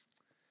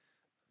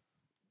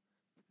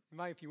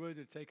Invite, if you would,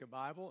 to take a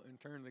Bible and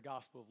turn to the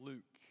Gospel of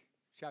Luke,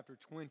 chapter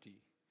 20.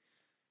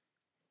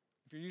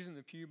 If you're using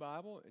the Pew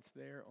Bible, it's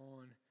there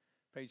on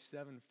page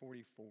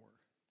 744.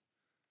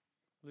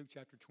 Luke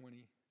chapter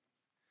 20.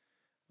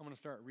 I'm going to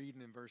start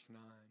reading in verse 9.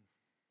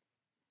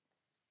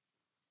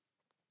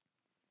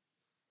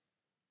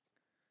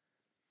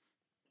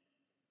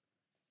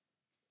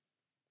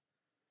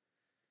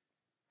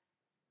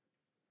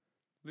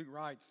 Luke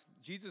writes,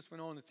 Jesus went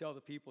on to tell the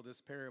people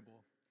this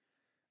parable.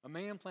 A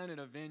man planted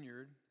a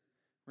vineyard,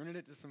 rented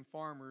it to some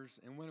farmers,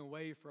 and went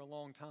away for a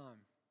long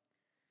time.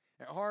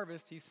 At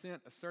harvest, he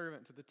sent a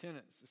servant to the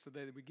tenants so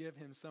that they would give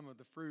him some of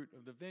the fruit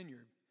of the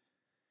vineyard.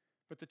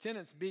 But the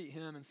tenants beat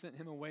him and sent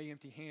him away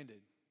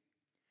empty-handed.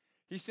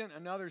 He sent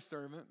another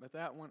servant, but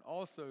that one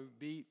also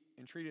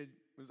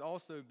was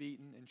also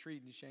beaten and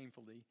treated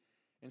shamefully,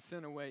 and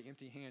sent away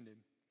empty-handed.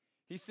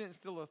 He sent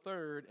still a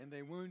third, and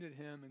they wounded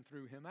him and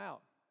threw him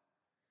out.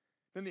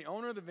 Then the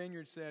owner of the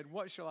vineyard said,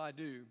 "What shall I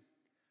do?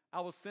 I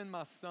will send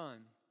my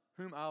son,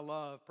 whom I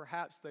love.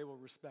 Perhaps they will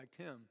respect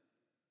him."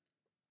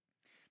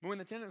 But when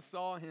the tenants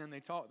saw him, they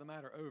talked the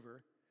matter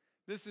over.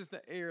 "This is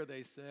the heir,"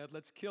 they said.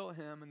 "Let's kill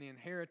him, and the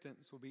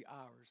inheritance will be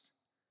ours."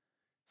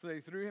 So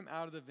they threw him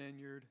out of the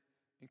vineyard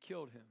and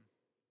killed him.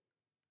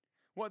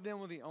 What then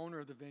will the owner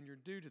of the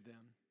vineyard do to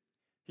them?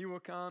 He will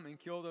come and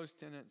kill those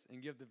tenants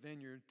and give the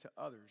vineyard to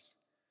others.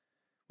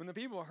 When the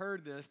people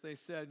heard this, they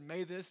said,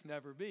 "May this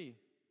never be."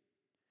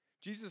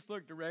 Jesus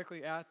looked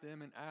directly at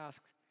them and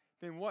asked,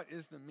 "Then what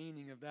is the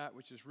meaning of that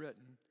which is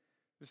written?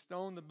 The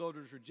stone the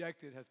builders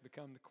rejected has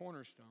become the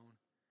cornerstone.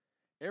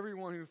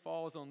 Everyone who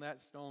falls on that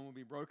stone will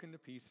be broken to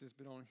pieces,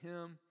 but on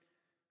him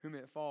whom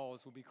it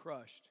falls will be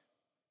crushed."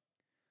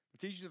 The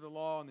teachers of the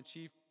law and the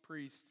chief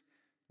priests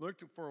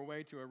looked for a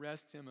way to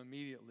arrest him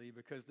immediately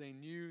because they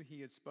knew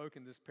he had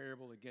spoken this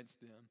parable against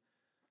them,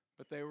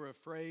 but they were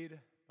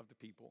afraid of the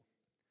people.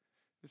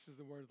 This is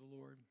the word of the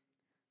Lord.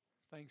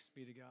 Thanks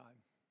be to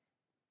God.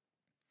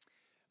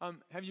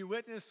 Have you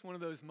witnessed one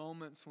of those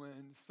moments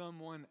when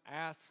someone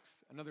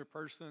asks another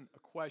person a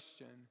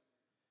question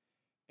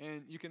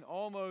and you can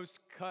almost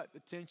cut the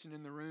tension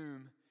in the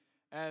room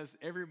as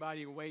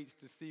everybody waits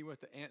to see what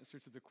the answer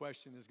to the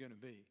question is going to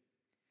be?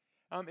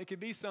 It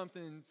could be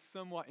something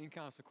somewhat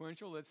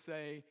inconsequential. Let's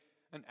say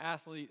an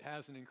athlete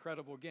has an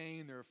incredible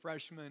game. They're a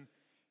freshman.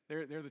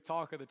 They're the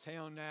talk of the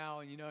town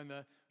now. And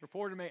the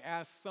reporter may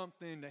ask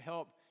something to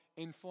help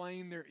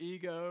inflame their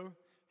ego,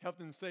 help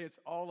them say it's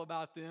all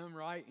about them,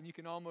 right? And you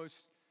can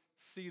almost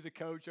see the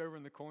coach over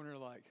in the corner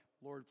like,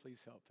 "Lord,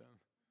 please help him."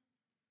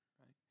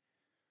 Right?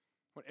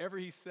 Whatever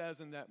he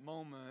says in that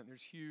moment,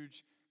 there's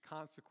huge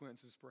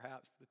consequences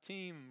perhaps for the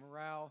team and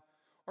morale.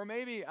 Or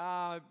maybe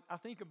I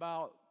think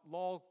about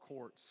law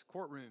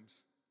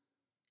courtrooms.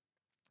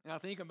 And I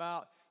think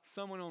about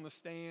someone on the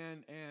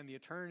stand and the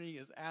attorney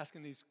is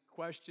asking these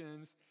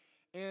questions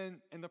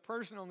and the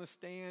person on the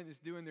stand is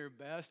doing their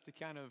best to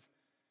kind of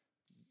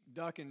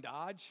duck and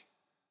dodge.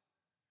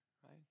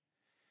 Right?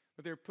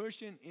 But they're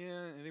pushing in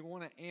and they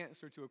want to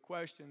answer to a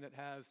question that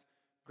has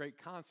great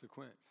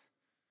consequence.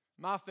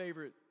 My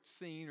favorite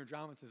scene or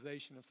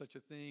dramatization of such a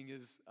thing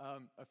is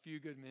A Few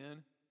Good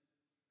Men.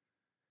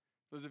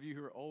 Those of you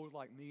who are old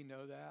like me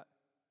know that,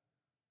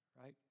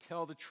 right?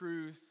 Tell the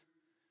truth,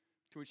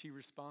 to which he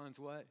responds,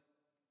 what?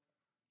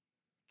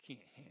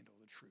 Can't handle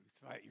the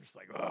truth, right? You're just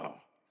like,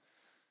 oh.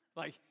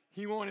 Like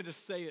he wanted to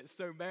say it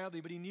so badly,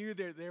 but he knew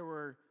that there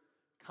were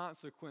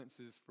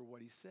consequences for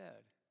what he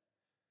said.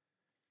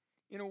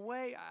 In a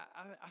way,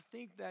 I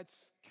think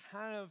that's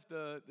kind of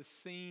the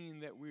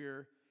scene that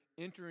we're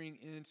entering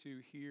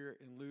into here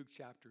in Luke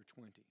chapter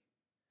 20.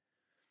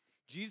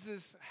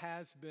 Jesus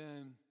has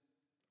been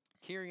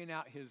carrying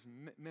out his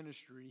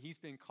ministry. He's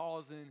been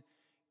causing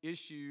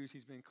issues.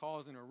 He's been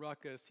causing a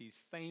ruckus. He's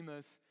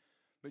famous.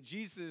 But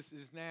Jesus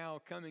is now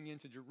coming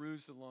into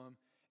Jerusalem,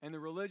 and the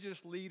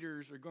religious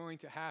leaders are going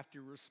to have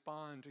to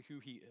respond to who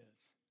he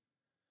is.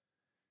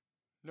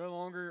 No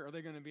longer are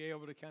they going to be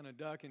able to kind of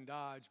duck and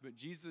dodge, but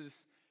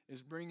Jesus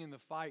is bringing the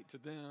fight to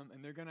them,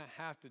 and they're going to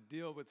have to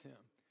deal with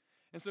him.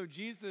 And so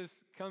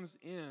Jesus comes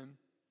in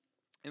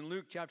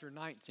Luke chapter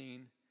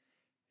 19.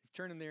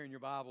 Turn in there in your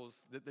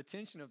Bibles. The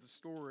tension of the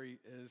story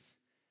is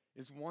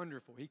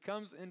wonderful. He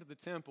comes into the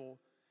temple,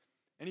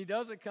 and he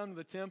doesn't come to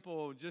the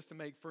temple just to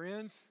make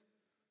friends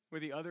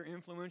with the other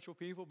influential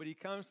people, but he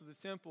comes to the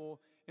temple,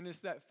 and it's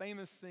that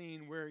famous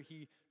scene where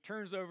he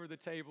turns over the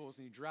tables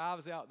and he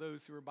drives out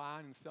those who are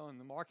buying and selling in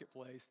the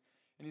marketplace,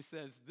 and he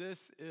says,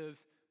 "This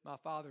is my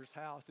Father's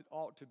house. It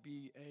ought to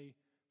be a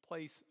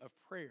place of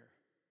prayer."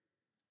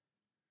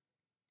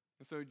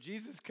 And so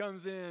Jesus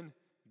comes in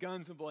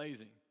guns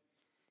a-blazing.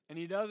 And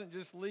he doesn't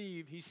just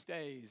leave, he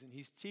stays and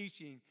he's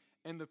teaching.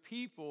 And the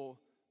people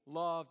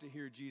love to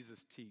hear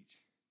Jesus teach.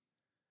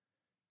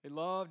 They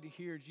love to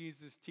hear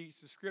Jesus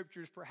teach the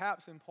scriptures,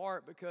 perhaps in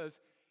part because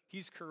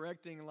he's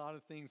correcting a lot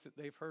of things that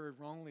they've heard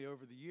wrongly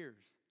over the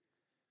years.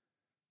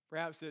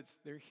 Perhaps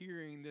they're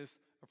hearing this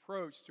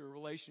approach to a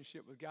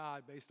relationship with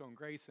God based on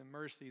grace and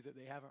mercy that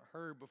they haven't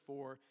heard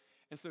before.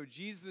 And so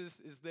Jesus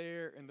is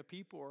there and the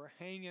people are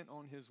hanging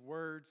on his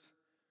words.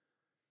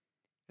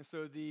 And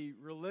so the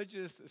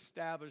religious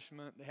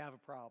establishment, they have a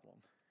problem.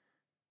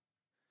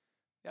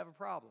 They have a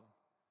problem.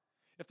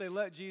 If they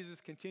let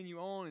Jesus continue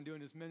on and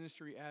doing his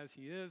ministry as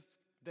he is,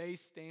 they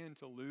stand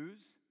to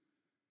lose.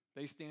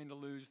 They stand to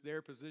lose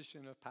their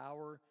position of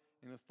power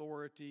and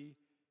authority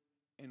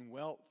and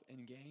wealth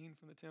and gain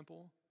from the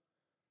temple.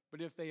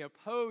 But if they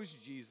oppose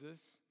Jesus,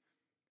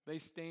 they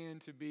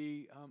stand to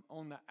be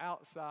on the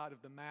outside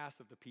of the mass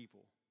of the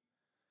people.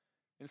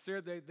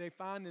 Instead, they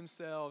find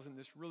themselves in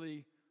this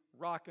really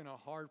rock and a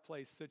hard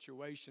place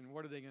situation.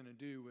 What are they going to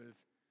do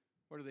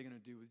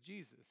with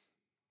Jesus?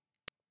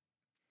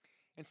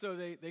 And so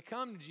they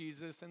come to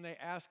Jesus and they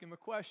ask him a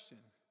question.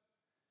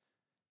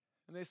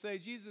 And they say,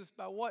 Jesus,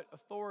 by what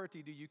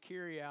authority do you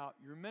carry out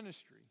your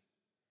ministry?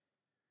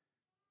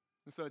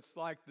 And so it's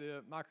like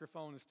the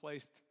microphone is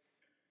placed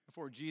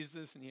before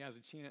Jesus and he has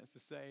a chance to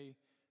say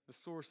the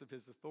source of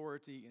his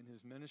authority in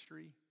his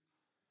ministry.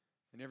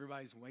 And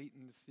everybody's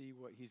waiting to see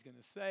what he's going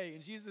to say.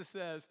 And Jesus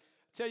says,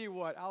 tell you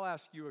what, I'll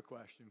ask you a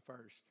question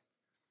first.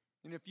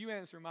 And if you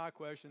answer my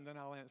question, then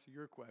I'll answer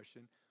your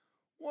question.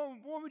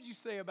 What would you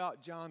say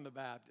about John the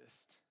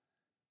Baptist?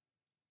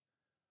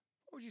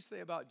 What would you say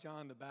about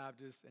John the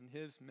Baptist and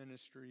his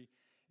ministry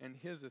and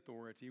his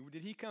authority?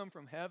 Did he come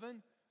from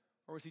heaven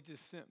or was he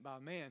just sent by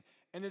man?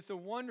 And it's a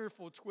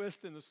wonderful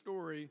twist in the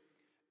story,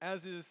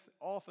 as is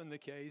often the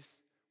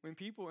case. When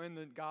people in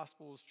the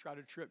Gospels try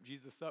to trip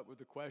Jesus up with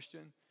the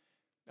question,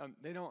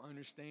 they don't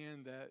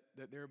understand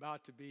that they're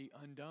about to be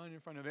undone in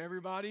front of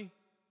everybody.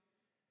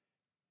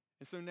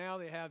 And so now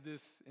they have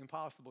this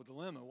impossible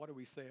dilemma. What do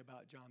we say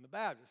about John the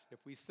Baptist? If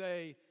we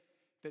say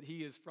that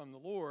he is from the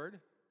Lord,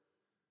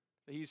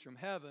 that he's from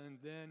heaven,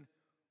 then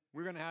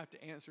we're going to have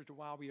to answer to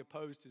why we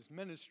opposed his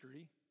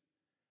ministry.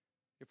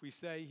 If we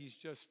say he's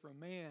just from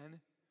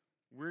man,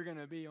 we're going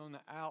to be on the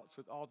outs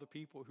with all the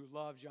people who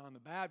love John the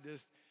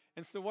Baptist.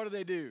 And so what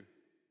do?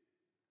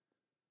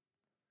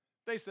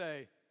 They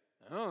say,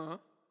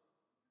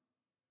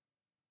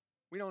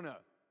 we don't know.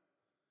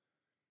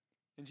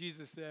 And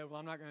Jesus said, well,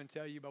 I'm not going to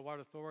tell you by what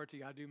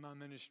authority I do my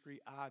ministry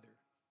either.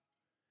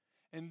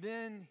 And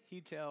then he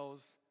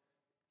tells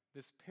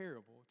this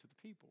parable to the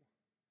people.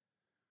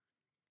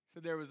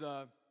 So there was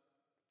a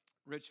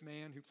rich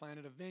man who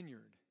planted a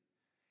vineyard.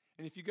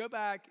 And if you go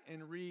back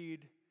and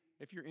read,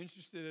 if you're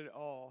interested at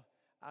all,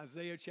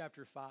 Isaiah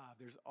chapter 5,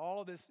 there's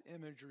all this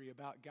imagery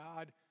about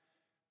God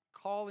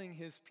calling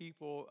his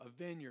people a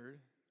vineyard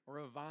or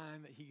a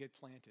vine that he had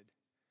planted.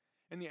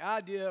 And the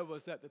idea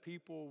was that the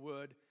people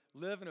would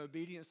live in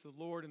obedience to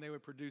the Lord and they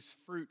would produce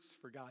fruits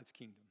for God's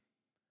kingdom.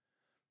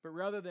 But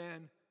rather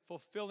than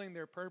fulfilling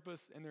their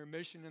purpose and their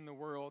mission in the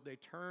world, they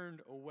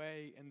turned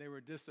away and they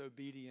were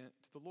disobedient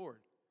to the Lord.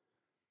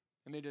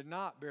 And they did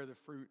not bear the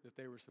fruit that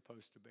they were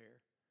supposed to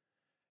bear.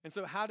 And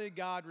so how did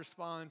God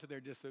respond to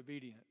their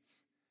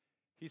disobedience?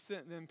 He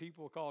sent them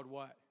people called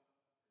what?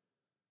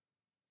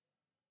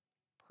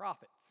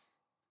 Prophets.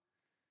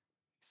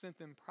 He sent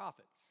them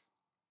prophets.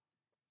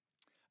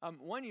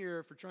 One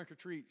year for Trunk or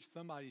Treat,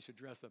 somebody should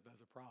dress up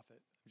as a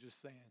prophet. I'm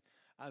just saying.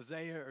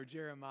 Isaiah or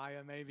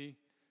Jeremiah maybe.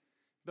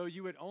 Though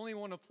you would only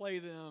want to play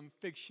them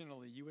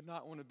fictionally. You would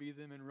not want to be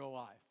them in real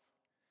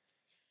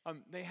life.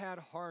 They had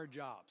hard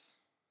jobs.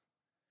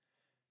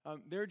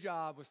 Their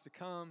job was to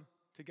come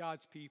to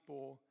God's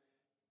people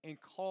and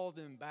call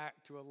them back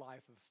to a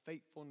life of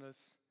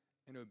faithfulness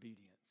and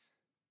obedience.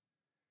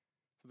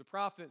 So the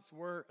prophets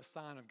were a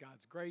sign of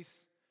God's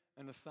grace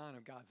and a sign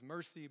of God's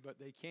mercy, but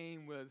they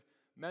came with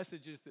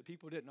messages that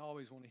people didn't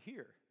always want to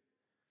hear.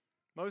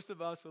 Most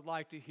of us would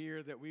like to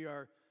hear that we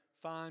are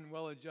fine,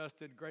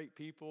 well-adjusted, great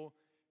people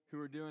who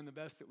are doing the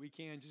best that we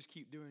can. Just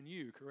keep doing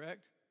you,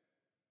 correct?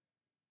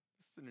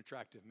 It's an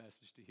attractive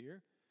message to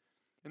hear.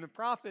 And the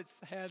prophets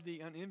had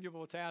the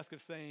unenviable task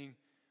of saying,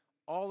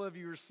 all of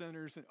you are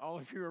sinners and all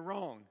of you are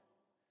wrong.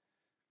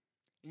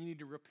 And you need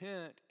to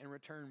repent and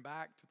return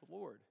back to the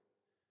Lord.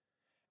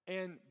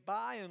 And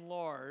by and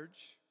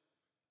large,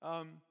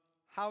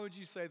 how would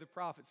you say the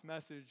prophet's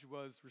message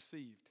was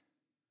received?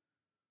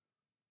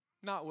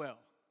 Not well.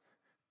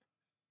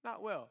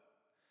 Not well.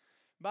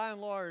 By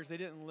and large, they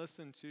didn't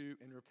listen to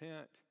and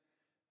repent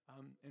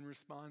and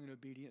respond in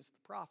obedience to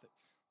the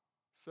prophets.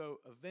 So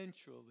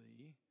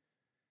eventually,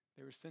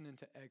 they were sent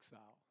into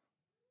exile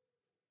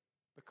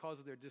because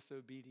of their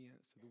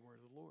disobedience to the word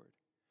of the Lord.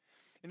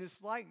 And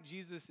it's like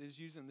Jesus is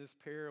using this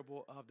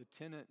parable of the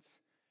tenants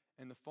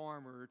and the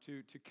farmer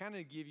to kind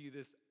of give you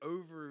this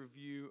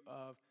overview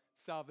of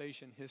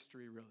salvation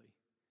history, really.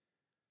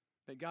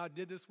 That God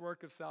did this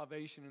work of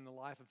salvation in the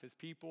life of his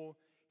people.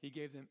 He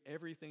gave them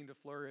everything to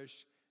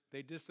flourish.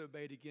 They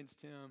disobeyed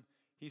against him.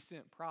 He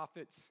sent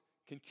prophets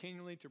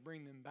continually to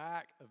bring them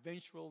back.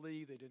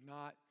 Eventually, they did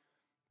not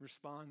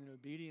respond in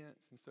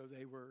obedience, and so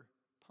they were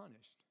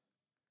punished.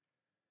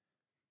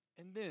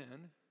 And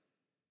then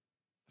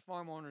the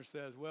farm owner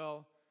says,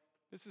 well,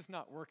 this is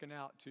not working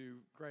out too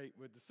great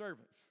with the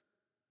servants.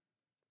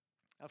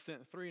 I've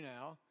sent 3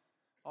 now.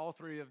 All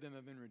 3 of them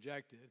have been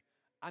rejected.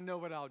 I know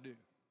what I'll do.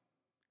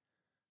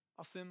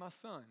 I'll send my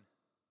son.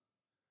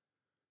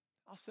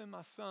 I'll send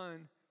my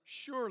son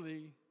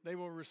surely they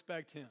will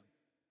respect him.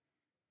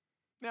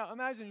 Now,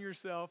 imagine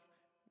yourself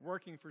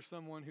working for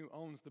someone who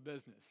owns the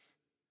business.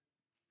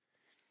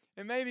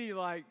 And maybe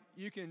like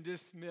you can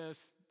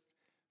dismiss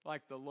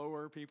like the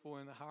lower people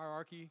in the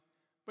hierarchy,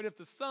 but if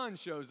the son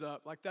shows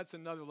up, like that's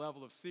another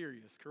level of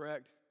serious,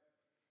 correct?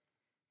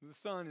 The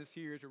son is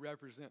here to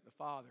represent the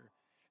father.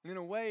 And in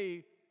a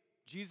way,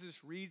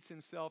 Jesus reads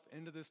himself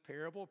into this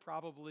parable,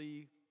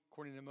 probably,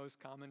 according to most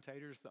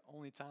commentators, the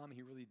only time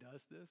he really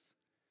does this,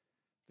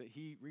 that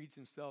he reads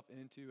himself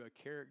into a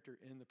character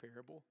in the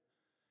parable.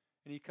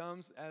 And he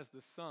comes as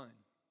the son.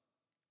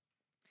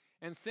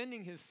 And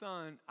sending his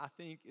son, I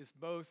think, is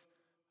both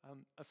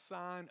a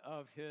sign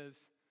of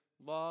his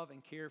love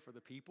and care for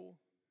the people.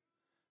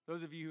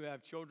 Those of you who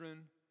have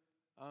children,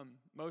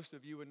 most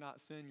of you would not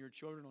send your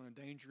children on a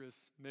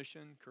dangerous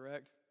mission,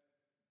 correct?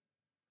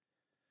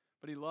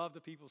 But he loved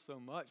the people so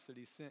much that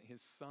he sent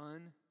his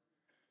son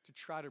to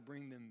try to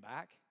bring them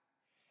back.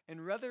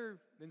 And rather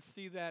than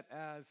see that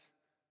as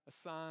a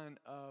sign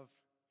of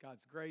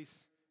God's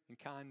grace and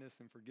kindness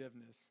and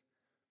forgiveness,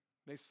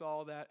 they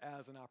saw that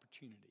as an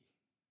opportunity.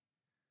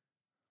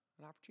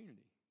 An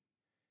opportunity.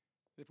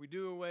 If we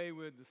do away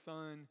with the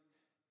son,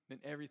 then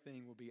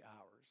everything will be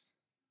ours.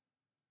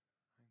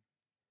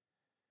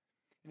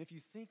 And if you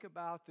think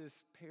about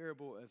this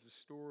parable as a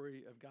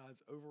story of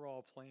God's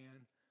overall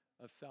plan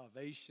of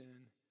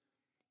salvation,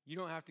 you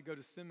don't have to go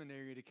to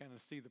seminary to kind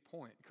of see the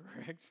point,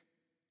 correct?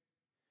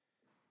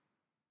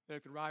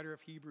 Like the writer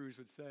of Hebrews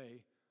would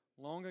say,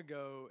 long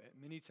ago, at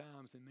many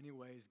times, in many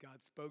ways,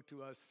 God spoke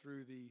to us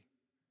through the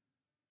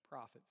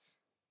prophets.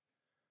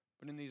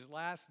 But in these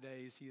last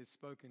days, he has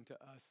spoken to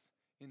us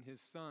in his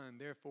Son.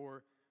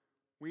 Therefore,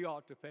 we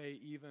ought to pay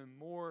even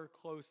more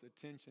close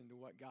attention to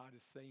what God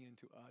is saying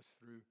to us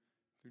through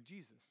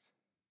Jesus.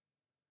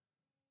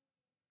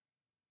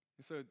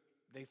 And so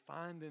they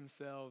find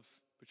themselves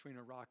between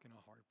a rock and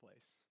a hard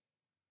place.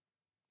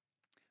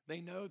 They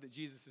know that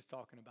Jesus is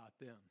talking about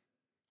them.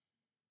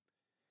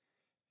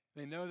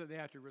 They know that they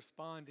have to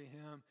respond to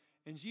him.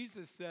 And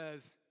Jesus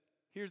says,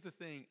 here's the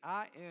thing,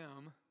 I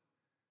am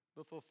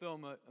the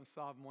fulfillment of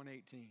Psalm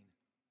 118.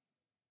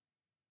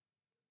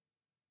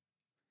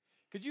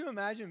 Could you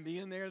imagine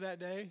being there that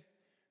day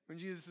when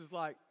Jesus is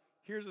like,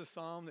 here's a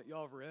psalm that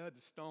y'all have read,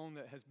 the stone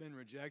that has been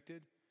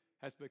rejected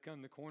has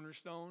become the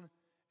cornerstone,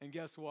 and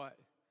guess what?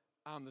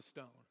 I'm the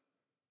stone.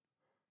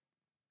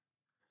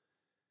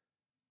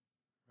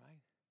 Right?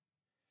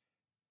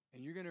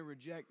 And you're going to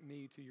reject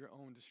me to your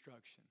own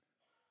destruction.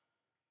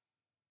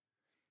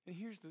 And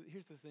here's the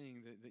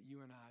thing that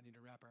you and I need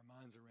to wrap our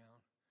minds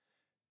around,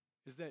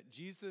 is that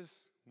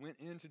Jesus went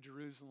into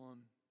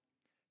Jerusalem.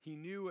 He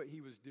knew what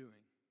he was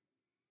doing.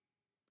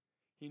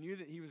 He knew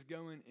that he was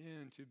going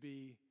in to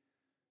be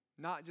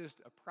not just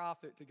a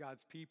prophet to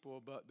God's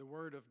people, but the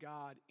word of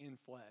God in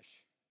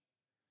flesh.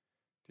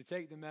 To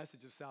take the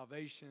message of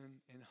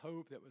salvation and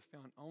hope that was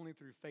found only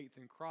through faith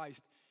in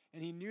Christ.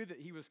 And he knew that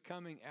he was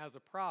coming as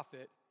a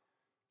prophet,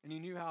 and he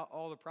knew how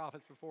all the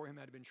prophets before him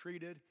had been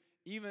treated,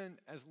 even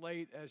as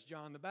late as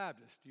John the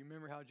Baptist. Do you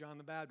remember how John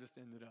the Baptist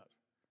ended up?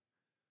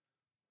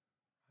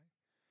 Right?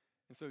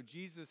 And so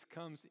Jesus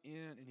comes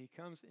in, and he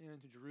comes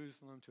into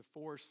Jerusalem to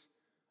force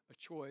a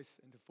choice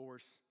and to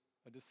force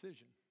a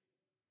decision.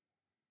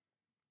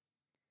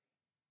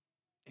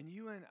 And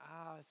you and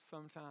I,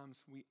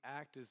 sometimes we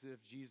act as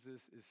if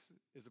Jesus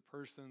is a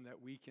person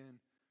that we can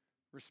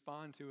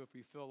respond to if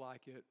we feel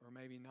like it, or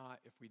maybe not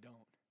if we don't.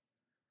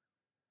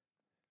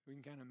 We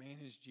can kind of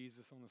manage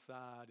Jesus on the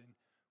side, and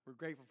we're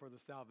grateful for the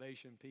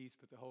salvation piece,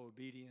 but the whole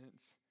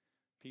obedience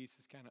piece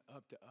is kind of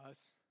up to us.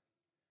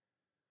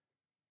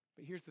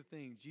 But here's the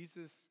thing,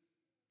 Jesus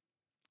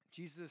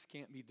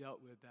can't be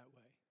dealt with that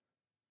way.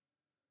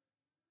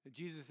 That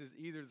Jesus is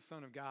either the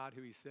Son of God,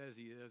 who he says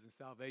he is, and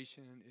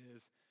salvation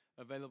is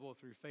available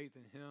through faith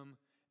in him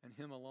and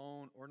him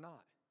alone, or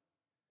not.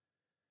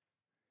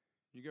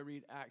 You go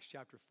read Acts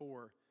chapter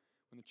 4,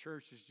 when the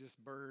church is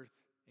just birthed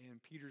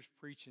and Peter's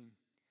preaching.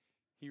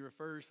 He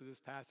refers to this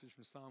passage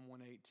from Psalm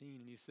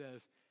 118, and he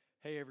says,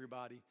 hey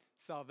everybody,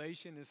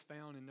 salvation is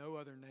found in no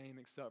other name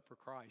except for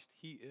Christ.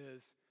 He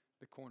is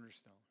the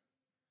cornerstone.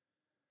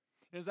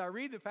 And as I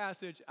read the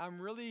passage, I'm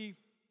really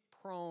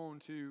prone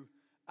to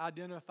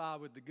identify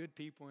with the good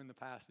people in the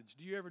passage.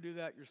 Do you ever do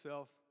that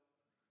yourself?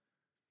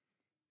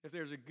 If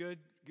there's a good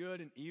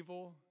and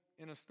evil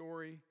in a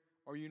story,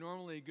 are you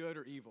normally good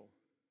or evil?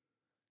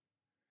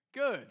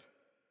 Good,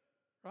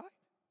 right?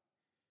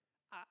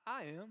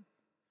 I am.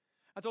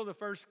 I told the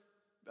first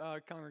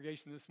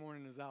congregation this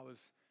morning as I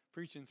was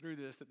preaching through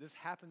this that this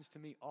happens to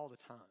me all the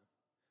time.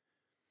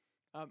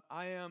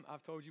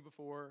 I've told you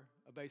before,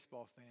 a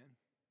baseball fan.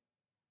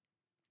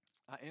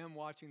 I am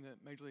watching the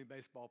Major League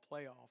Baseball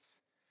playoffs.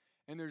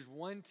 And there's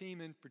one team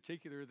in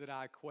particular that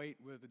I equate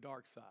with the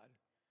dark side.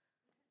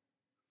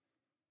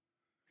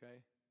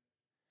 Okay?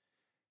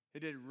 They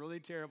did really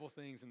terrible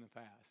things in the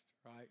past,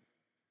 right?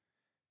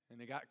 And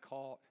they got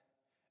caught.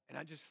 And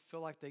I just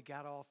feel like they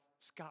got off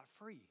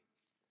scot-free.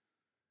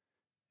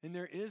 And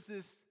there is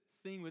this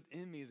thing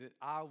within me that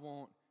I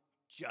want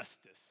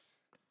justice.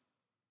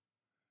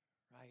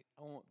 right?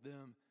 I want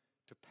them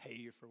to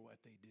pay for what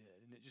they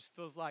did. And it just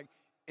feels like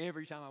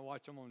every time I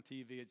watch them on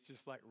TV, it's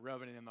just like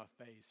rubbing it in my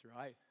face,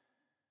 right?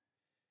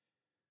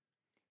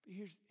 But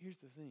here's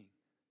the thing.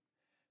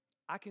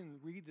 I can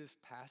read this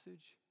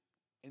passage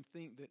and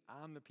think that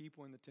I'm the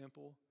people in the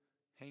temple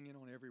hanging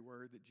on every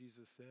word that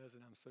Jesus says,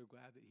 and I'm so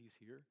glad that he's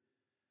here.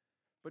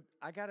 But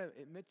I got to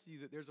admit to you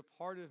that there's a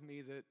part of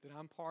me that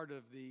I'm part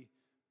of the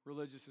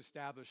religious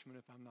establishment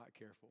if I'm not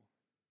careful.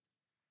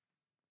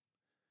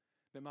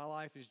 That my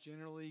life is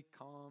generally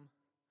calm,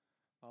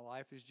 my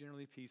life is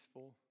generally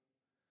peaceful,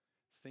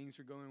 things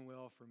are going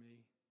well for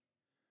me.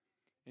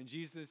 And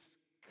Jesus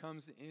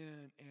comes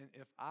in, and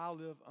if I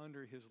live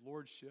under his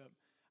lordship,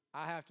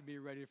 I have to be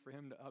ready for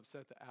him to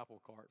upset the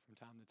apple cart from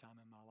time to time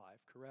in my life,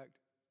 correct?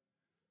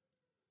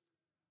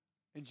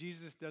 And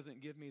Jesus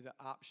doesn't give me the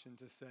option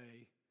to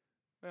say,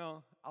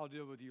 well, I'll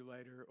deal with you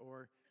later,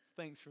 or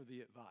thanks for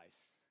the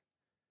advice.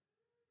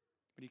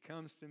 But he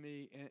comes to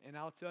me, and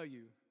I'll tell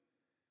you,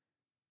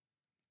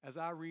 as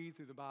I read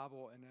through the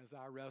Bible and as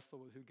I wrestle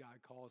with who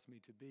God calls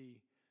me to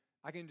be,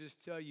 I can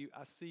just tell you,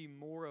 I see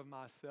more of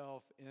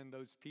myself in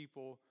those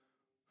people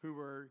who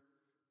were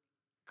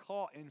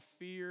caught in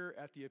fear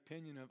at the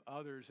opinion of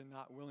others and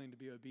not willing to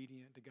be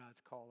obedient to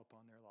God's call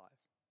upon their life.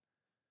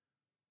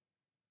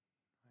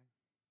 Right?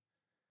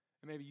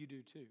 And maybe you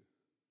do too.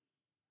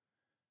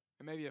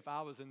 And maybe if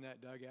I was in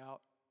that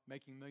dugout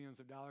making millions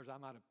of dollars, I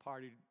might have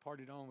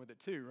partied on with it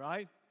too,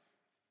 right?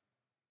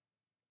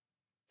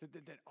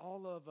 That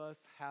all of us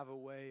have a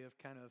way of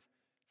kind of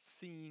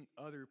seeing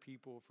other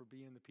people for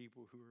being the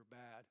people who are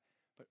bad.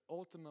 But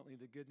ultimately,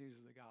 the good news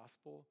of the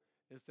gospel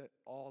is that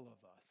all of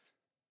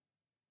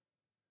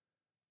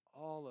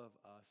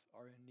us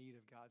are in need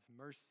of God's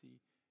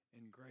mercy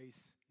and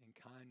grace and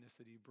kindness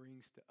that he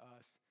brings to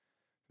us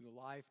through the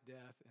life,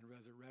 death, and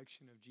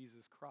resurrection of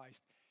Jesus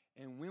Christ.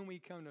 And when we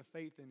come to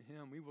faith in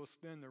him, we will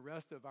spend the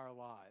rest of our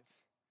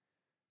lives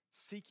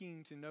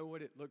seeking to know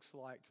what it looks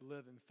like to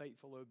live in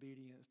faithful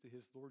obedience to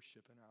his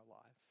lordship in our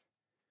lives.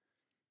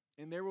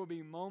 And there will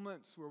be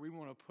moments where we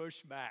want to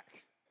push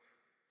back.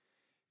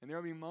 And there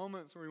will be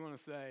moments where we want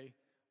to say,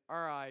 all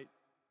right,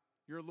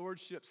 your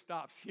lordship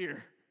stops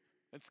here.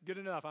 That's good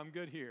enough. I'm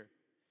good here.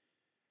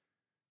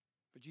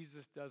 But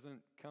Jesus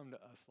doesn't come to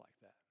us like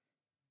that.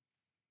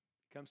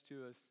 He comes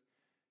to us,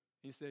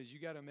 he says, you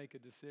got to make a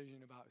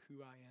decision about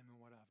who I am and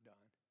what I've done.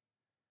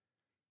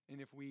 And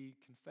if we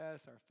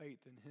confess our faith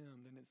in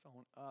him, then it's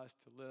on us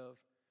to live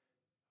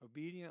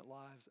obedient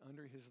lives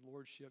under his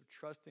lordship,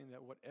 trusting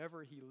that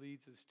whatever he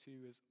leads us to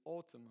is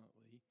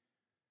ultimately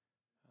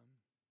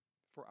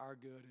for our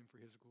good and for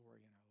his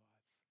glory in our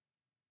lives.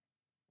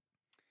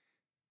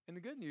 And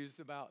the good news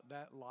about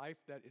that life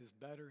that is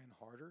better and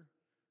harder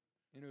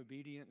in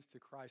obedience to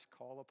Christ's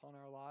call upon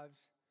our lives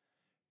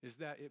is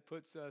that it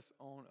puts us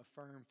on a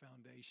firm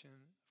foundation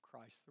of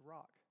Christ the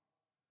rock.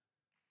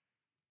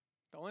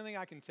 The only thing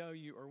I can tell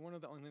you, or one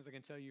of the only things I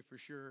can tell you for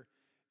sure,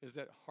 is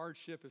that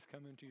hardship is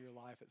coming to your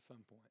life at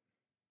some point.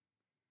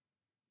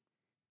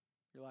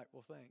 You're like,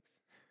 well, thanks.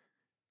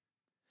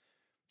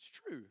 It's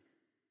true.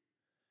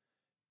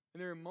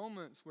 And there are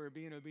moments where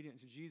being obedient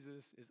to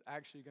Jesus is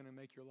actually going to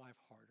make your life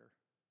harder.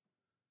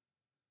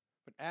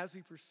 But as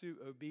we pursue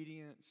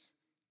obedience,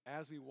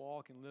 as we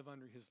walk and live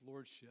under his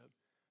lordship,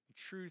 the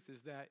truth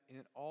is that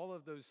in all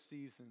of those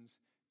seasons,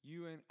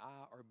 you and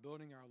I are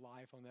building our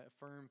life on that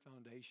firm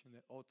foundation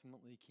that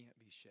ultimately can't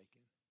be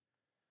shaken.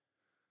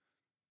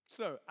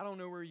 So, I don't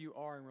know where you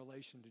are in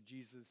relation to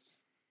Jesus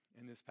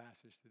in this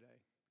passage today.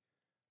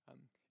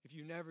 If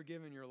you've never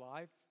given your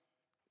life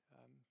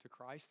to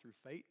Christ through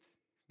faith,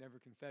 never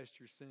confessed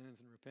your sins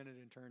and repented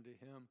and turned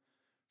to him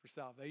for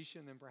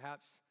salvation, then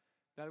perhaps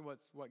that's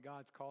what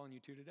God's calling you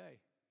to today.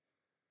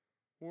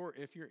 Or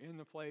if you're in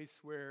the place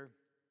where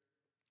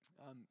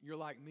you're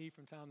like me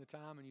from time to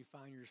time and you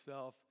find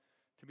yourself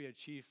to be a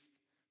chief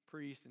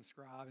priest and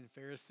scribe and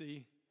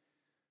Pharisee,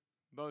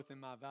 both in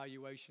my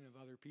evaluation of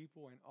other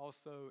people and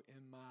also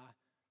in my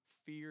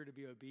fear to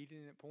be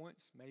obedient at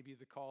points. Maybe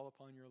the call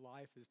upon your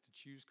life is to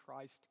choose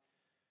Christ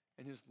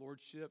and his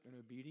lordship and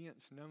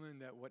obedience, knowing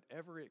that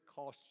whatever it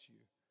costs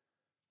you,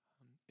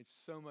 it's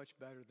so much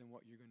better than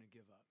what you're going to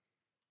give up.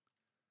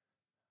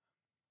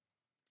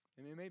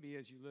 And it may be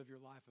as you live your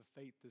life of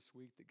faith this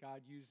week that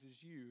God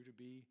uses you to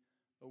be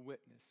a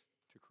witness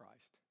to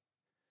Christ.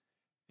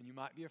 And you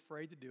might be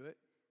afraid to do it.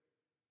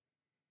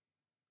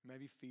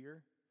 Maybe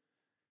fear.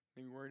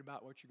 Maybe worried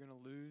about what you're going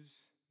to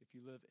lose if you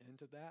live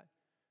into that.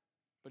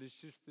 But it's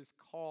just this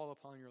call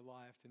upon your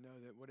life to know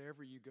that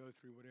whatever you go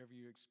through, whatever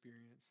you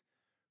experience,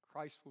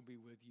 Christ will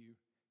be with you.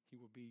 He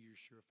will be your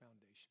sure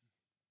foundation.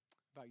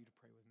 I invite you to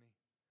pray with me.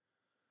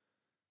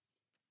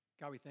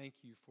 God, we thank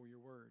you for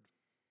your word.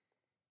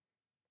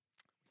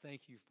 We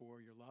thank you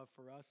for your love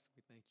for us.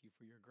 We thank you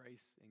for your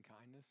grace and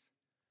kindness.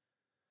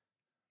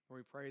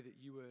 Lord, we pray that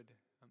you would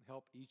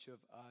help each of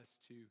us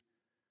to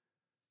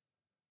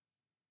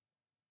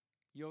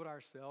yield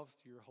ourselves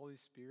to your Holy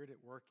Spirit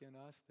at work in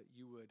us, that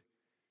you would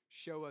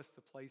show us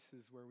the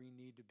places where we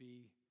need to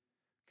be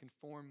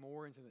conform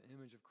more into the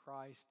image of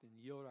Christ and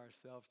yield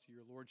ourselves to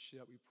your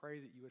lordship. We pray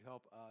that you would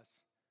help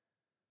us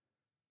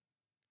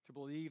to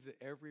believe that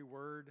every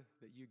word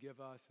that you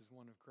give us is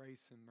one of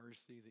grace and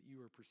mercy, that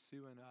you are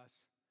pursuing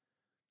us.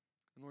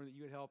 And Lord, that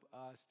you would help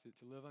us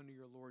to live under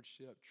your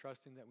lordship,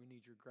 trusting that we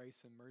need your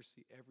grace and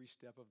mercy every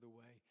step of the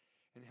way,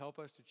 and help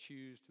us to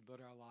choose to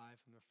build our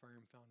lives on the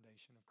firm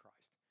foundation of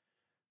Christ.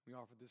 We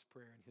offer this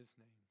prayer in his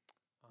name.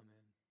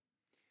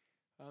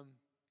 Amen.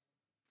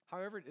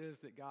 However it is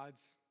that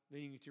God's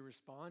leading you to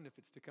respond, if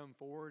it's to come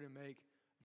forward and make